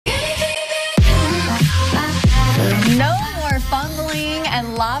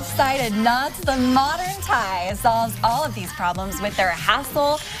lopsided knots, the modern tie solves all of these problems with their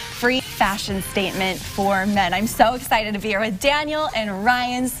hassle-free fashion statement for men. I'm so excited to be here with Daniel and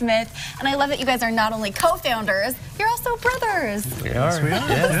Ryan Smith, and I love that you guys are not only co-founders, you're also brothers. We are. Yes, we are.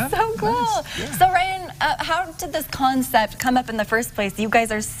 Yeah. So cool. Nice. Yeah. So Ryan, how did this concept come up in the first place? You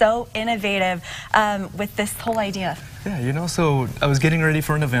guys are so innovative with this whole idea. Yeah, you know, so I was getting ready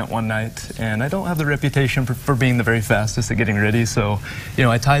for an event one night, and I don't have the reputation for being the very fastest at getting ready, so, you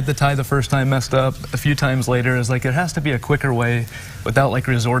know, I tied the tie the first time, messed up. A few times later, I was like, it has to be a quicker way without, like,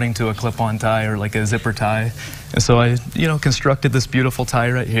 resorting to a clip-on tie or, like, a zipper tie. And so I, you know, constructed this beautiful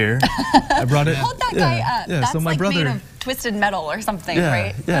tie right here. I brought it. Hold that guy up. Yeah, That's so my like brother, made of twisted metal or something, yeah,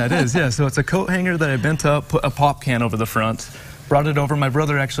 right? Yeah, it is, yeah. So it's a coat hanger that I bent up, put a pop can over the front. Brought it over. My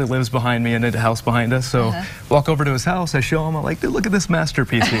brother actually lives behind me in a house behind us, so walk over to his house. I show him. I'm like, dude, look at this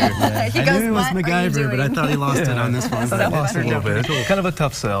masterpiece here. I knew he was MacGyver, but I thought he lost it on this one. I lost it a little bit. Kind of a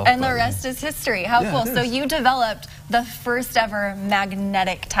tough sell. And the rest is history. How cool. So you developed the first ever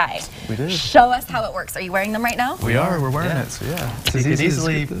magnetic tie. We did. Show us how it works. Are you wearing them right now? We are. We're wearing it. So yeah. So you can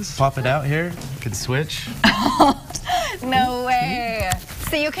easily pop it out here. You can switch. No way.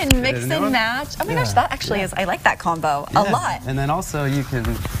 So you can mix and match. Oh my gosh, that actually is, I like that combo a lot. And then also you can,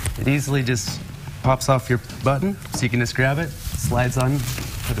 it easily just pops off your button, so you can just grab it, slides on,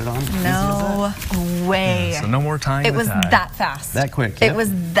 put it on. No way. Yeah, so no more tying It was the tie. that fast. That quick. It was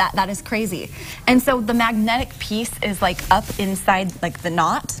that is crazy. And so the magnetic piece is like up inside like the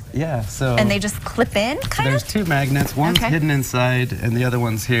knot? Yeah, so. And they just clip in, kind There's of? two magnets. One's hidden inside, and the other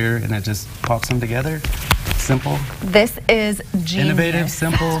one's here, and it just pops them together. Simple. This is genius. Innovative,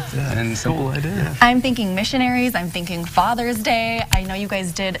 simple, and simple idea. Yeah. I'm thinking missionaries. I'm thinking Father's Day. I know you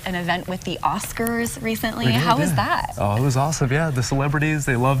guys did an event with the Oscars recently. How was that? Oh, it was awesome. Yeah, the celebrities,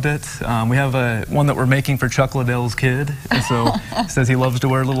 they loved it. We have one that we're making for Chuck Liddell's kid. And so he says he loves to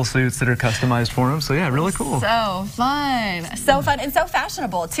wear little suits that are customized for him. So yeah, really cool. So fun. So fun and so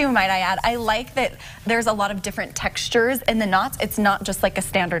fashionable too, might I add. I like that there's a lot of different textures in the knots. It's not just like a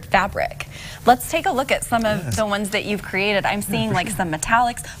standard fabric. Let's take a look at some of the ones that you've created. I'm seeing like some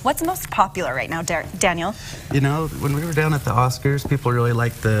metallics. What's most popular right now, Daniel? You know, when we were down at the Oscars, people really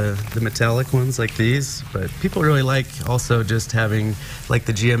like the metallic ones like these, but people really like also just having like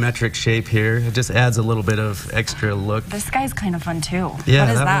the geometric shape here. It just adds a little bit of extra look. This guy's kind of fun too. Yeah, what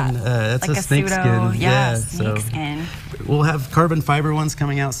is that? One, that's like a snake skin. Yeah, snake skin. We'll have carbon fiber ones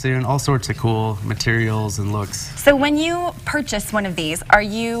coming out soon. All sorts of cool materials and looks. So when you purchase one of these, are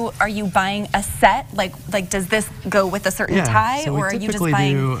you buying a set? Like does this go with a certain tie, so or are you just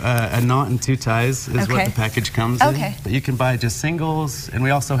buying? We typically do a knot and two ties is what the package comes in. But you can buy just singles, and we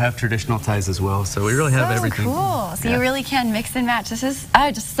also have traditional ties as well. So we really have everything. Cool. So you really can mix and match. This is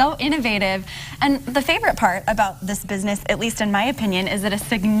just so innovative. And the favorite part about this business, at least in my opinion, is that a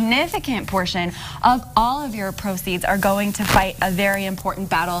significant portion of all of your proceeds are going to fight a very important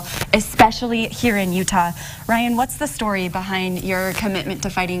battle, especially here in Utah. Ryan, what's the story behind your commitment to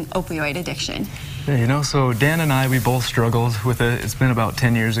fighting opioid addiction? Yeah, you know, so Dan and I, we both struggled with it. It's been about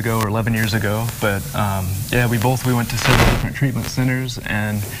 10 years ago or 11 years ago, but yeah, we went to several different treatment centers,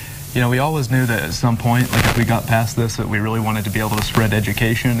 and you know, we always knew that at some point, like if we got past this, that we really wanted to be able to spread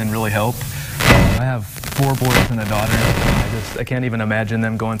education and really help. I have 4 boys and a daughter, and I can't even imagine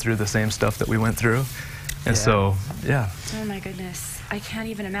them going through the same stuff that we went through. And so, yeah. Oh my goodness. I can't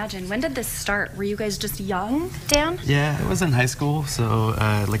even imagine. When did this start? Were you guys just young, Dan? Yeah, it was in high school. So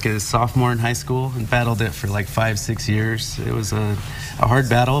like a sophomore in high school, and battled it for like 5-6 years. It was a hard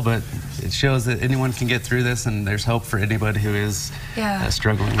battle, but it shows that anyone can get through this, and there's hope for anybody who is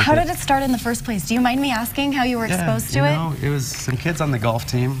struggling with it. How did it start in the first place? Do you mind me asking how you were exposed to it? You know, it was some kids on the golf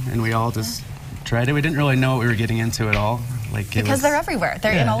team, and we all just tried it. We didn't really know what we were getting into at all. Because they're everywhere.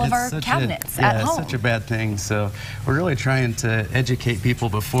 They're in all of our cabinets at home. It's such a bad thing. So we're really trying to educate people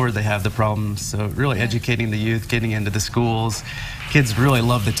before they have the problems. So really educating the youth, getting into the schools. Kids really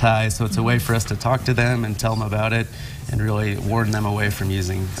love the tie, so it's a way for us to talk to them and tell them about it and really warn them away from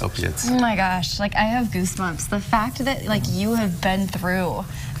using opiates. Oh my gosh, like I have goosebumps. The fact that like you have been through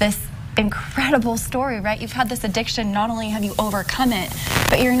this incredible story, right? You've had this addiction, not only have you overcome it,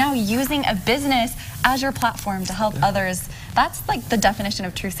 but you're now using a business as your platform to help others. That's like the definition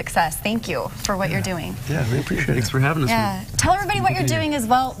of true success. Thank you for what you're doing. Yeah, we appreciate it. Thanks for having us. Yeah. Tell everybody what you're doing as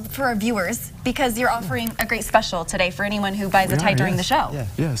well for our viewers, because you're offering a great special today for anyone who buys a tie during the show.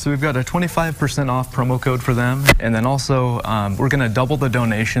 Yeah, so we've got a 25% off promo code for them, and then also we're going to double the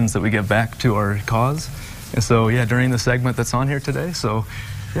donations that we give back to our cause. And so, yeah, during the segment that's on here today, so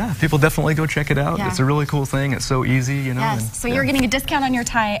Yeah, people definitely go check it out. Yeah. It's a really cool thing. It's so easy, you know. Yes, and, so yeah. you're getting a discount on your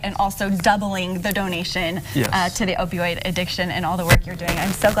tie and also doubling the donation Yes. to the opioid addiction and all the work you're doing.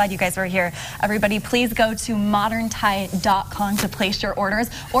 I'm so glad you guys were here. Everybody, please go to moderntie.com to place your orders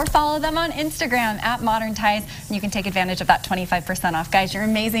or follow them on Instagram at Modern Ties, and you can take advantage of that 25% off. Guys, you're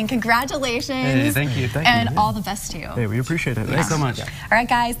amazing. Congratulations. Hey, thank you. And all the best to you. Hey, we appreciate it. Thanks so much. All right,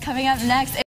 guys, coming up next.